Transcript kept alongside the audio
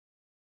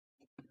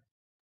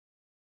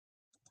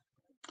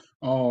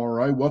All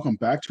right, welcome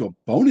back to a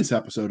bonus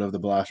episode of the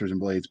Blasters and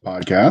Blades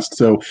podcast.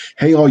 So,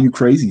 hey, all you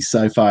crazy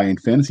sci-fi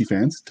and fantasy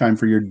fans, time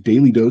for your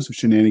daily dose of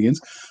shenanigans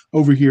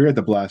over here at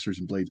the Blasters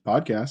and Blades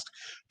podcast.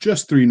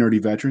 Just three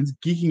nerdy veterans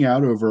geeking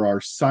out over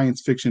our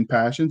science fiction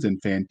passions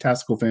and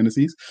fantastical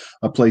fantasies,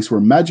 a place where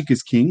magic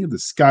is king, the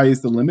sky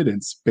is the limit,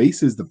 and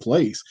space is the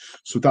place.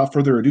 So, without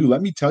further ado,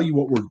 let me tell you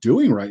what we're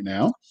doing right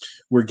now.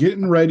 We're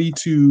getting ready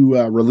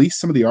to release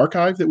some of the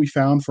archive that we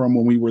found from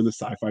when we were the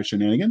sci-fi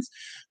shenanigans.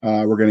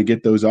 We're going to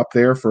get those up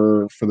there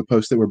for the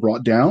posts that were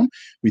brought down.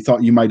 We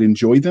thought you might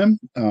enjoy them,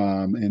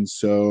 and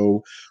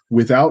so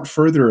without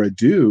further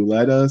ado,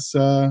 let us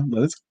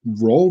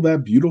roll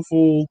that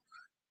beautiful.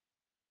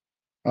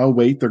 Oh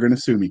wait, they're going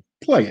to sue me.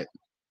 Play it.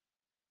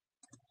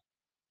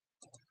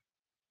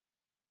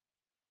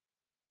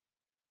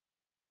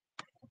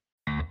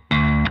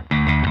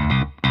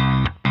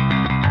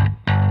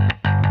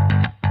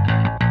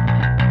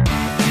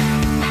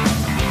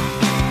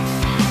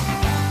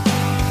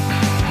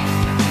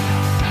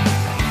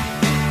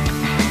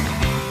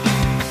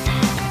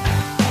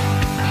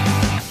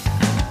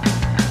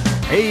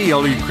 Hey,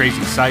 all you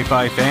crazy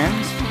sci-fi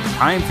fans.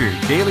 Time for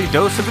your daily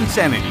dose of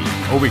insanity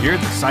over here at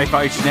the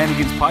Sci-Fi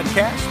Shenanigans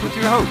podcast with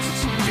your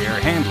hosts, J.R.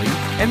 Handley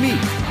and me,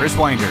 Chris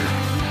Winder.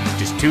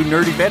 Just two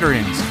nerdy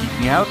veterans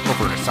geeking out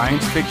over our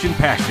science fiction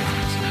passions.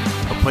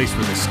 A place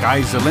where the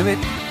sky's the limit,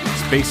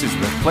 space is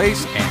the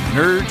place, and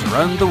nerds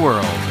run the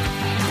world.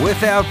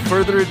 Without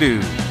further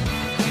ado,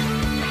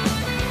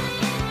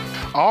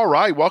 all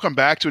right, welcome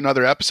back to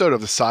another episode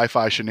of the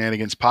Sci-Fi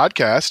Shenanigans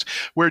podcast.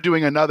 We're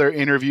doing another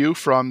interview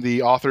from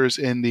the authors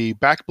in the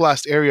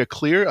Backblast Area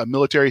Clear, a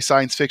military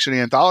science fiction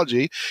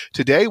anthology.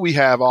 Today we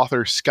have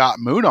author Scott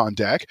Moon on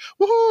deck.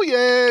 Woohoo!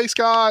 Yay,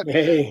 Scott!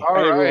 Hey, all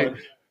right. Everyone.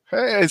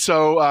 Hey, and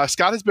so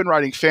Scott has been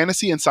writing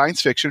fantasy and science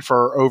fiction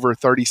for over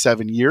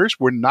 37 years.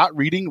 We're not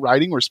reading,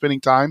 writing, or spending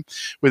time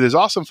with his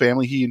awesome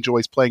family. He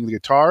enjoys playing the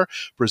guitar,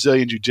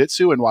 Brazilian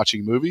jiu-jitsu, and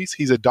watching movies.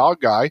 He's a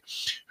dog guy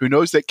who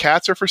knows that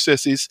cats are for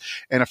sissies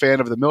and a fan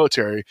of the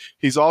military.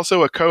 He's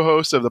also a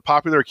co-host of the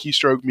popular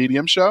Keystroke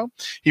Medium show.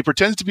 He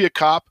pretends to be a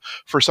cop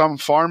for some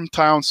farm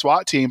town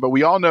SWAT team, but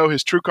we all know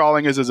his true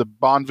calling is as a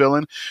Bond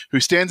villain who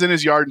stands in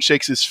his yard and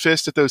shakes his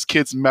fist at those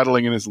kids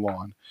meddling in his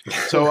lawn.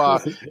 So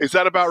is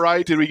that about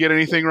right? Did we get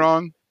anything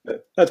wrong?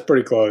 That's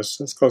pretty close.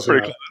 That's close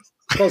enough.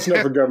 Close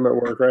enough for government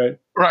work, right?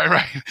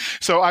 Right.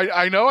 So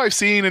I know I've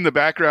seen in the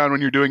background when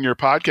you're doing your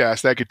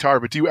podcast that guitar,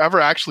 but do you ever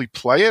actually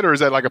play it, or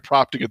is that like a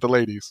prop to get the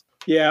ladies?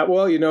 Yeah,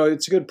 well,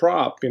 it's a good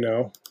prop,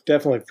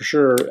 definitely for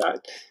sure.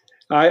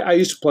 I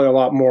used to play a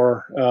lot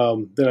more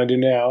than I do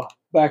now.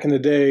 Back in the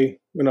day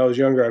when I was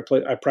younger,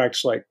 I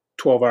practiced like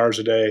 12 hours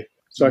a day.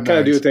 So I kind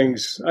of do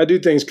things. I do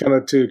things kind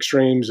of to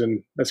extremes,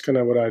 and that's kind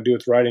of what I do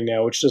with writing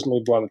now, which doesn't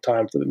leave a lot of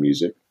time for the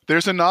music.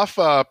 There's enough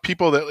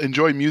people that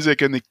enjoy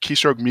music in the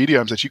keystroke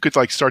mediums that you could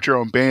like start your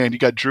own band. You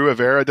got Drew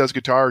Avera does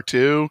guitar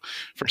too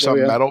for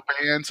some metal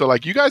band. So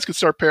like you guys could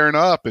start pairing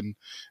up and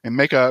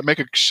make a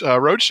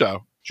road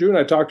show. Drew and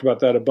I talked about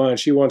that a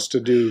bunch. He wants to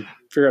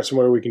figure out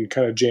somewhere we can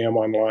kind of jam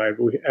on live.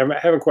 I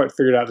haven't quite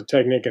figured out the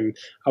technique, and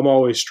I'm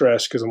always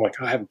stressed because I'm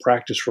like, I haven't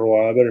practiced for a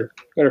while. I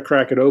better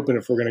crack it open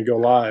if we're going to go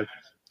live.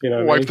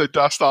 Wipe the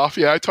dust off.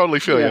 Yeah, I totally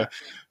feel you.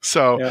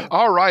 So,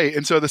 all right.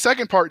 And so the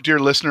second part, dear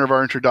listener, of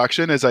our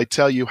introduction is I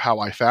tell you how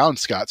I found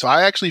Scott. So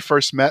I actually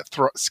first met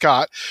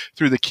Scott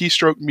through the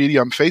Keystroke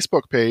Medium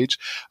Facebook page,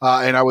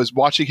 and I was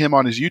watching him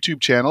on his YouTube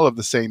channel of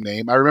the same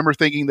name. I remember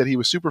thinking that he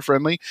was super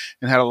friendly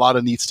and had a lot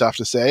of neat stuff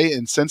to say.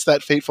 And since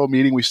that fateful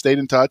meeting, we've stayed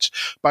in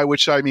touch, by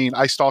which I mean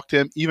I stalked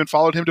him, even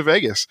followed him to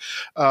Vegas.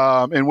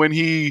 And when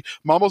he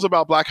mumbles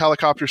about black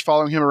helicopters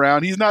following him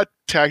around, he's not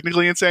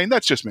technically insane.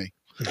 That's just me.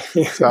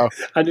 So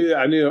I knew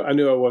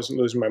I wasn't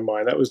losing my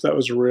mind. That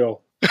was a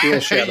real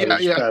shadow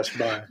that passed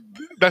by.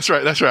 That's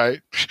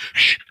right.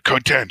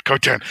 Code 10.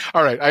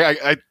 All right.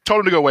 I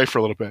told him to go away for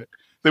a little bit.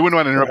 They wouldn't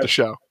want to interrupt the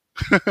show.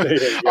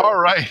 All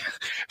right.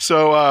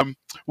 So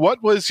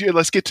what was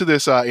let's get to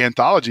this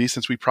anthology,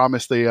 since we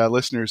promised the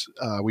listeners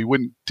we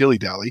wouldn't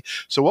dilly-dally.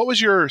 So what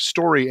was your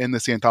story in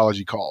this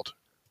anthology called?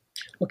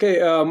 Okay.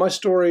 My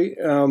story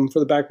for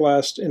the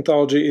Backblast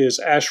anthology is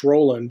Ash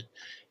Roland.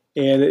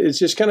 And it's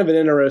just kind of an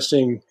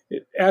interesting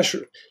Ash.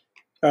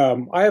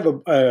 I have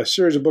a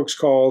series of books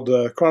called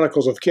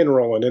Chronicles of Ken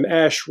Roland, and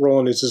Ash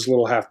Roland is his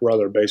little half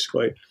brother,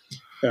 basically.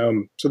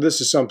 So this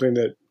is something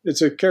that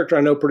it's a character I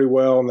know pretty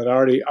well, and that I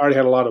already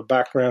had a lot of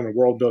background and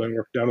world building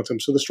work done with him.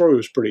 So the story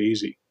was pretty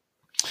easy.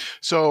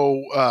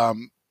 So,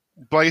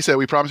 like I said,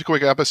 we promised a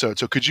quick episode.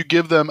 So could you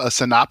give them a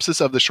synopsis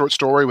of the short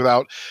story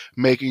without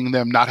making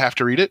them not have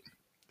to read it?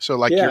 So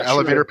like your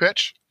elevator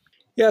pitch?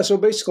 Yeah. So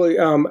basically,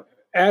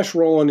 Ash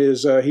Roland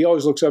is, he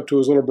always looks up to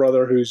his little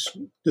brother, who's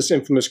this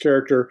infamous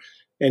character,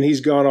 and he's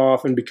gone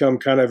off and become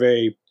kind of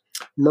a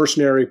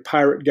mercenary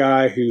pirate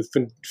guy who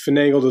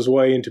finagled his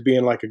way into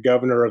being like a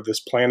governor of this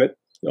planet,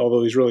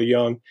 although he's really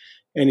young.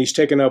 And he's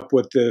taken up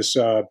with this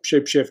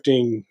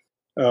shape-shifting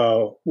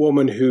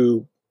woman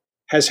who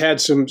has had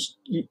some,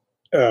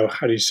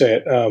 how do you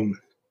say it?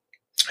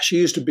 She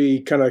used to be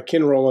kind of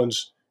Ken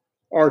Roland's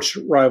arch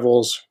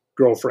rival's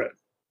girlfriend.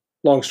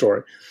 long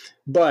story.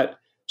 But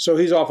so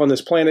he's off on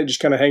this planet, just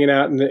kind of hanging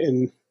out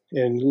and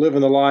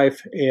living the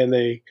life, and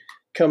they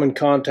come in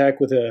contact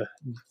with a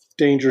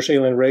dangerous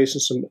alien race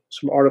and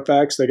some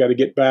artifacts. They got to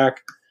get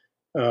back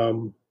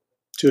to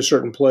a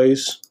certain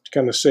place to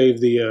kind of save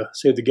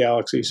the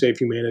galaxy, save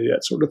humanity,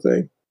 that sort of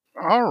thing.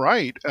 All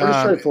right. Pretty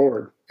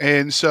straightforward.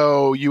 And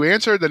so you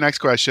answered the next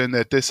question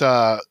that this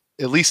at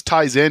least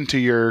ties into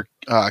your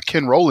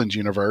Ken Rowlands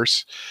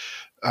universe.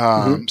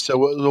 So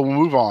we'll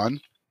move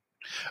on.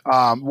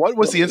 What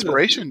was the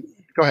inspiration?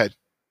 Go ahead.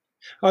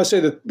 I'd say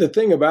that the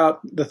thing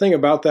about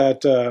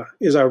that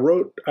is I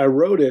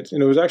wrote it,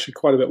 and it was actually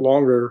quite a bit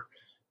longer,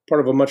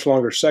 part of a much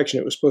longer section.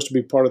 It was supposed to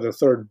be part of the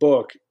third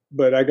book,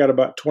 but I got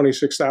about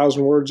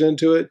 26,000 words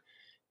into it,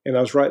 and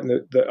I was writing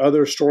the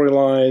other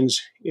storylines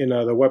in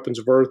the Weapons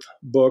of Earth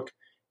book,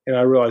 and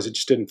I realized it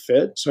just didn't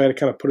fit, so I had to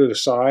kind of put it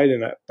aside.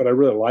 But I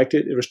really liked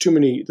it. It was too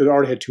many. It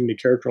already had too many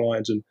character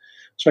lines, and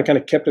so I kind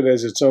of kept it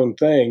as its own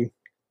thing.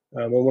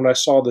 And when I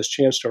saw this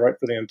chance to write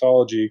for the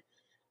anthology,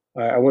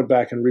 I went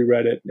back and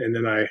reread it, and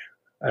then I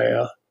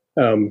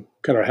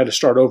kind of had to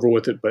start over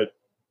with it. But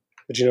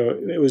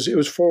it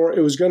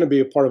was going to be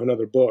a part of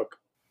another book,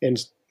 and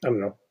I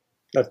don't know.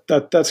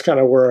 That's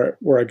kind of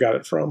where I got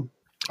it from.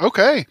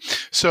 Okay,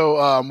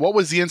 so what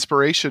was the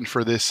inspiration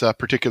for this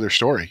particular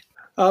story?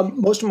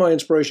 Most of my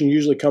inspiration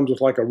usually comes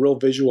with like a real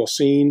visual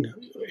scene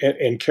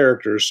and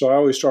characters. So I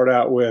always start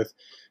out with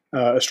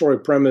a story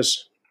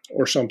premise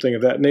or something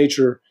of that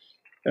nature.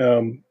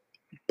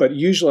 But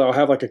usually I'll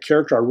have like a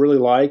character I really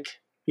like,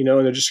 and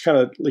they're just kind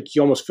of like,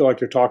 you almost feel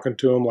like you're talking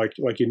to them,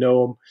 like you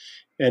know them,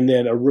 and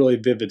then a really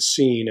vivid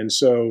scene. And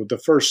so the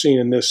first scene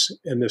in this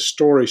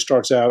story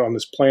starts out on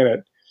this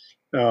planet,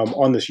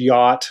 on this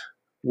yacht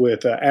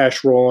with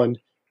Ash Roland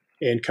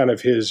and kind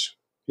of his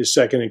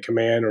second in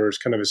command, or his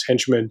kind of his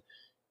henchman,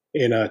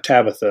 in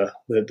Tabitha,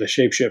 the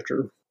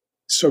shapeshifter.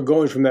 So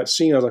going from that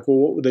scene, I was like, well,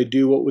 what would they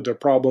do? What would their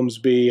problems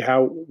be?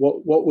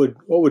 What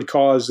would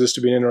cause this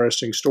to be an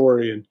interesting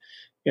story?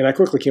 And I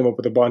quickly came up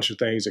with a bunch of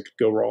things that could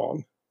go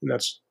wrong. And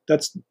that's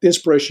the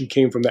inspiration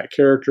came from that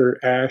character,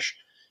 Ash,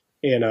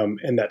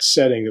 and that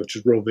setting, which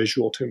is real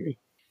visual to me.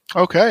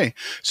 Okay.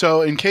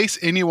 So in case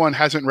anyone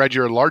hasn't read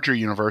your larger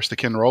universe, the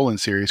Ken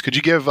Rowlands series, could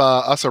you give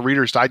us a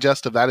Reader's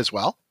Digest of that as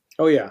well?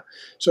 Oh, yeah.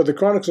 So the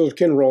Chronicles of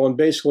Ken Rowland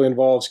basically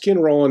involves Ken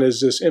Rowland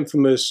is this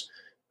infamous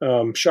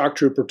shock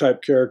trooper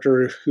type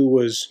character who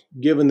was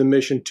given the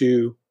mission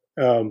to,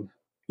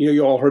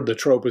 you all heard the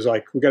trope is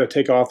like, we got to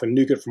take off and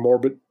nuke it from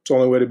orbit. It's the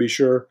only way to be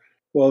sure.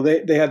 Well,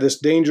 they had this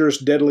dangerous,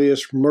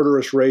 deadliest,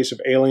 murderous race of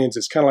aliens.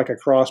 It's kind of like a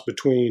cross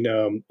between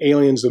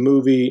Aliens, the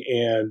movie,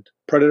 and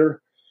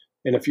Predator,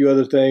 and a few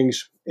other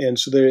things. And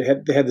so they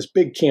had this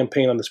big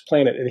campaign on this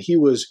planet, and he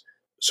was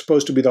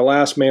supposed to be the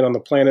last man on the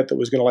planet that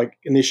was going to like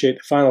initiate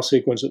the final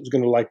sequence that was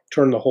going to like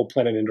turn the whole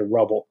planet into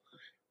rubble.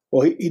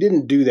 Well, he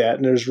didn't do that,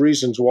 and there's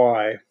reasons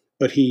why.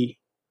 But he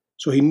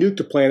nuked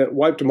the planet,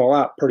 wiped them all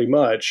out pretty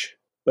much,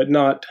 but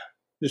not.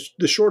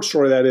 The short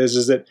story of that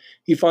is that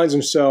he finds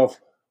himself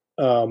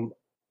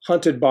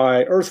hunted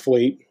by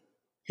Earthfleet,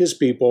 his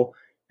people,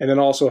 and then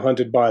also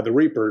hunted by the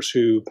Reapers,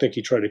 who think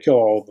he tried to kill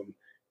all of them.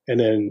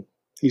 And then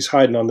he's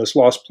hiding on this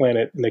lost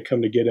planet, and they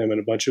come to get him, and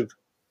a bunch of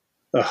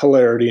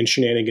hilarity and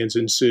shenanigans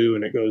ensue,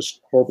 and it goes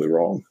horribly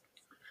wrong.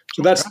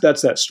 So that's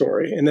that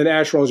story. And then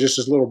Ash Roland is just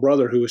his little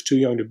brother who was too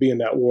young to be in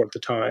that war at the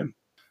time.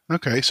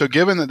 Okay, so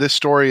given that this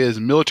story is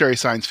military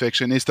science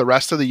fiction, is the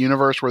rest of the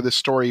universe where this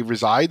story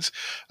resides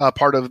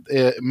part of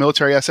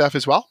military SF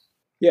as well?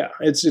 Yeah,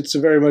 it's a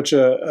very much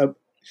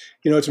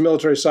it's a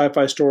military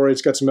sci-fi story.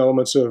 It's got some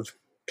elements of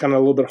kind of a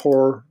little bit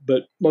horror,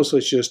 but mostly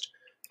it's just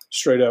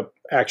straight up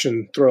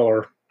action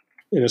thriller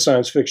in a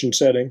science fiction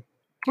setting.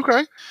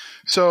 Okay,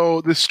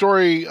 so this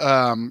story,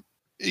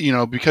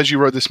 because you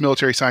wrote this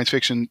military science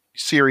fiction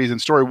series and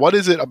story, what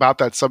is it about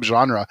that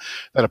subgenre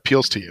that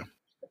appeals to you?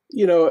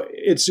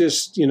 It's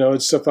just,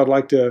 it's stuff I'd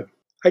like to,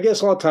 I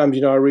guess a lot of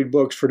times, I read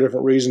books for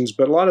different reasons,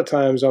 but a lot of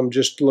times I'm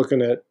just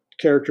looking at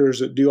characters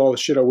that do all the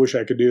shit I wish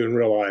I could do in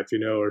real life,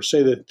 or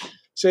say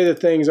the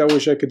things I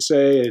wish I could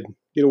say and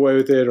get away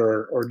with it,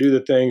 or do the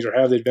things, or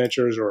have the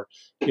adventures, or,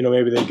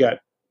 maybe they've got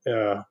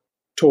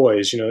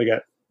toys, they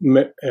got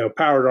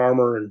powered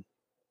armor and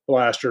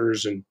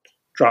blasters and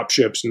drop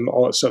ships and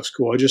all that stuff's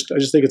cool. I just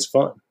think it's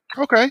fun.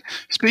 Okay.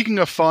 Speaking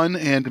of fun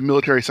and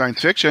military science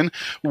fiction,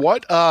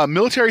 what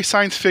military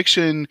science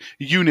fiction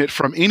unit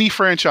from any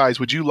franchise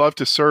would you love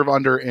to serve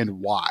under,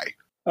 and why?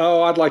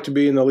 Oh, I'd like to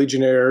be in the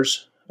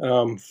Legionnaires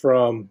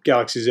from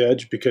Galaxy's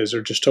Edge, because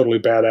they're just totally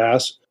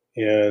badass.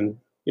 And,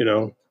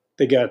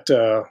 they got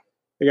a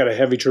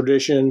heavy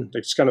tradition.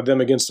 It's kind of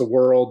them against the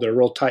world. They're a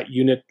real tight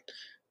unit.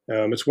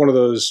 It's one of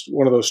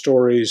those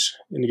stories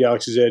in the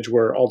Galaxy's Edge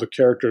where all the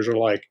characters are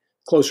like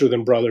closer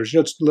than brothers.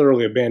 It's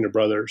literally a band of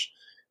brothers.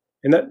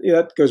 And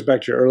that goes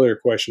back to your earlier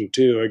question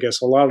too. I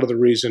guess a lot of the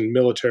reason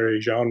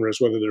military genres,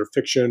 whether they're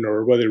fiction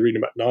or whether you're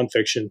reading about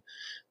nonfiction,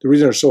 the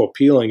reason they're so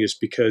appealing is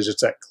because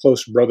it's that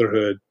close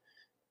brotherhood,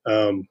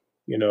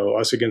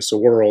 us against the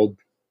world,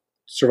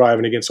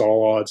 surviving against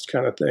all odds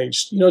kind of thing.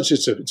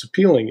 It's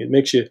appealing. It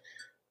makes you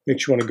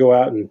makes you want to go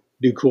out and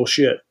do cool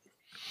shit.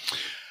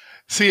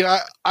 See,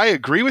 I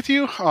agree with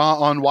you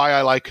on why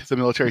I like the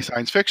military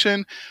science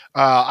fiction.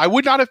 I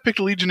would not have picked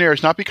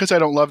Legionnaires, not because I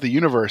don't love the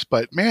universe,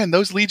 but man,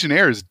 those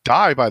Legionnaires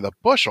die by the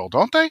bushel,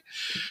 don't they?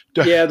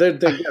 Yeah, they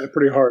got a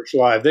pretty harsh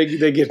life.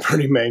 They get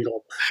pretty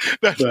mangled.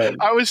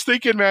 I was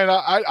thinking, man,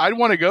 I'd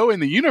want to go in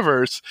the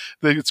universe.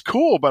 That it's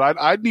cool, but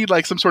I'd need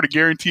like some sort of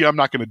guarantee I'm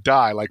not going to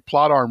die, like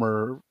plot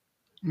armor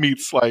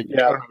meets like I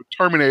don't know,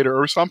 Terminator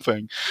or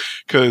something.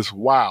 Because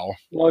wow,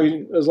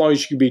 as long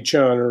as you can be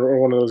Chun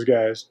or one of those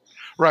guys.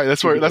 Right,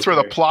 that's where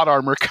the plot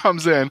armor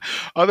comes in.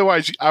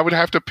 Otherwise, I would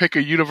have to pick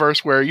a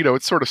universe where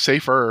it's sort of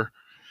safer.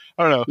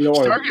 I don't know.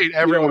 Stargate,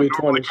 everyone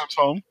normally comes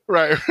home.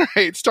 Right.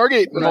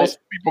 Stargate, most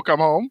people come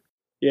home.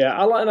 Yeah,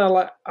 I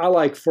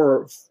like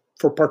for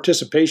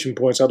participation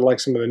points. I'd like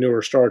some of the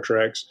newer Star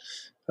Treks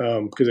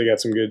because they got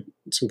some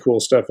cool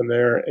stuff in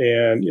there,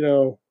 and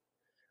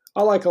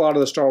I like a lot of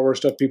the Star Wars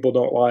stuff people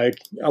don't like.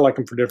 I like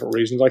them for different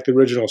reasons. Like the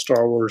original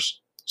Star Wars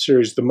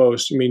series the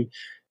most. I mean,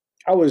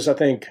 I was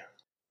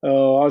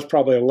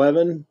probably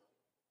 11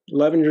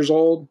 years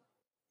old,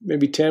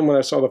 maybe 10 when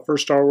I saw the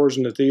first Star Wars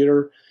in the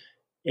theater.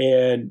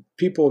 And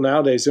people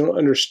nowadays don't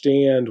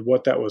understand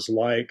what that was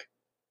like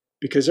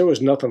because there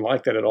was nothing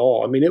like that at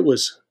all. I mean, it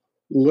was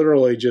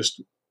literally just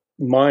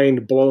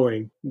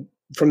mind-blowing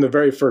from the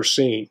very first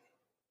scene.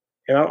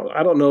 And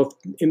I don't know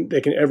if they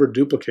can ever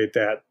duplicate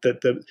that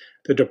the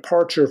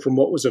departure from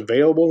what was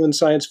available in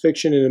science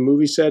fiction in a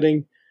movie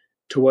setting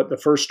to what the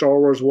first Star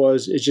Wars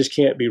was, it just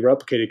can't be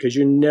replicated because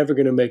you're never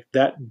going to make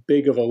that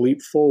big of a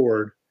leap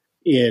forward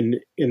in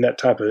that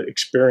type of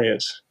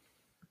experience.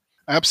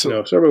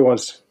 Absolutely. So everyone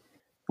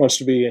wants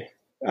to be,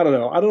 I don't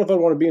know if I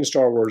want to be in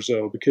Star Wars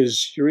though,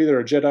 because you're either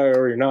a Jedi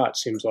or you're not,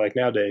 seems like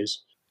nowadays.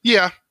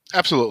 Yeah,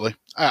 absolutely.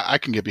 I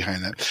can get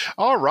behind that.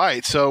 All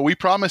right. So we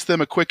promised them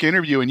a quick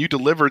interview and you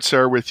delivered,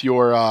 sir, with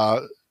your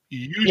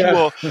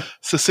usual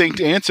succinct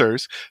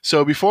answers.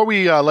 So before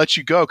we let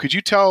you go, could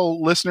you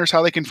tell listeners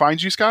how they can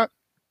find you, Scott?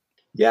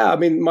 Yeah, I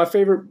mean, my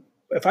favorite,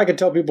 if I could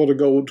tell people to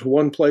go to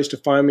one place to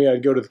find me,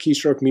 I'd go to the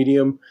Keystroke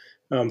Medium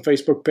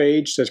Facebook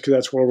page.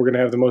 That's where we're going to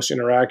have the most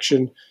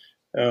interaction.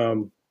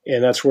 And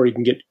that's where you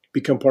can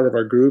become part of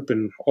our group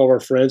and all of our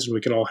friends, and we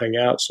can all hang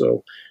out.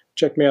 So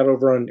check me out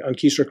over on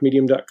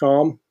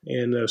keystrokemedium.com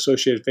and the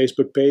associated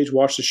Facebook page.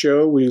 Watch the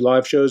show. We do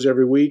live shows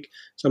every week,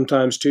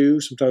 sometimes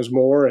two, sometimes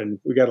more. And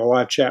we got a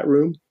live chat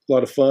room, a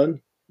lot of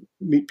fun,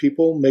 meet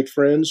people, make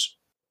friends,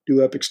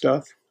 do epic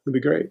stuff. It'd be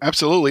great.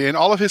 Absolutely. And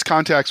all of his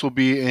contacts will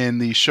be in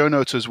the show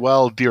notes as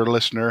well, dear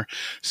listener.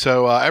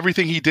 So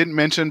everything he didn't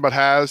mention but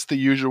has the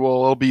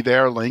usual will be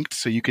there linked.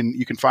 So you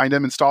can find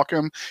him and stalk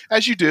him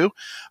as you do.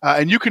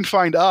 And you can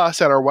find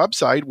us at our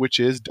website, which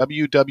is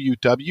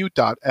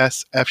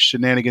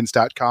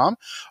www.sfshenanigans.com,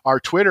 our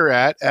Twitter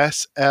at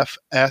sfs_show.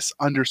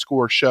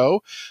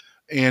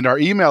 And our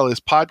email is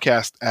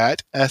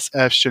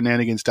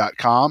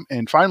podcast@sfshenanigans.com.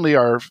 And finally,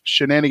 our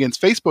Shenanigans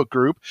Facebook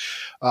group,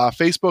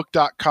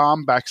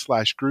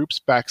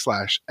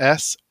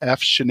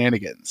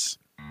 facebook.com/groups/sfshenanigans.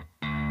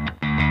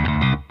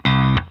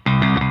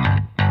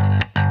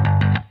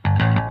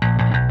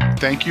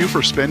 Thank you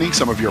for spending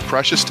some of your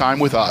precious time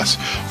with us.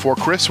 For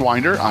Chris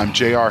Winder, I'm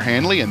J.R.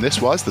 Hanley, and this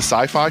was the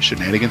Sci-Fi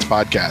Shenanigans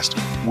Podcast.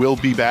 We'll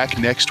be back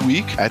next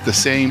week at the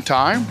same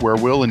time, where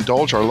we'll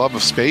indulge our love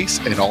of space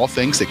and all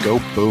things that go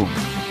boom.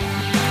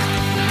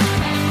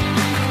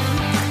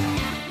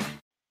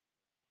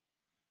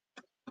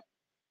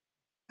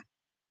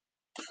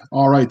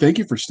 All right. Thank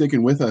you for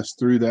sticking with us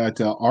through that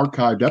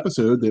archived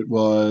episode that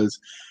was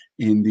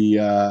in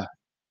the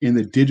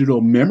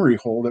digital memory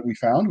hole that we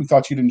found. We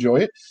thought you'd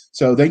enjoy it.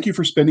 So thank you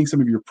for spending some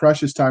of your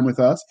precious time with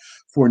us.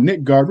 For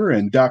Nick Garber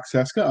and Doc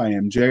Seska, I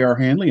am J.R.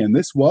 Hanley, and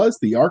this was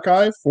the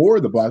archive for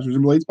the Blasters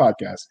and Blades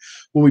podcast.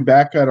 We'll be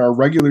back at our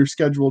regular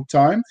scheduled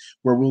time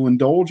where we'll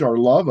indulge our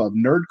love of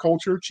nerd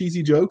culture,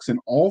 cheesy jokes, and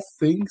all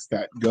things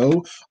that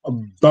go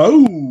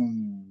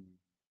boom.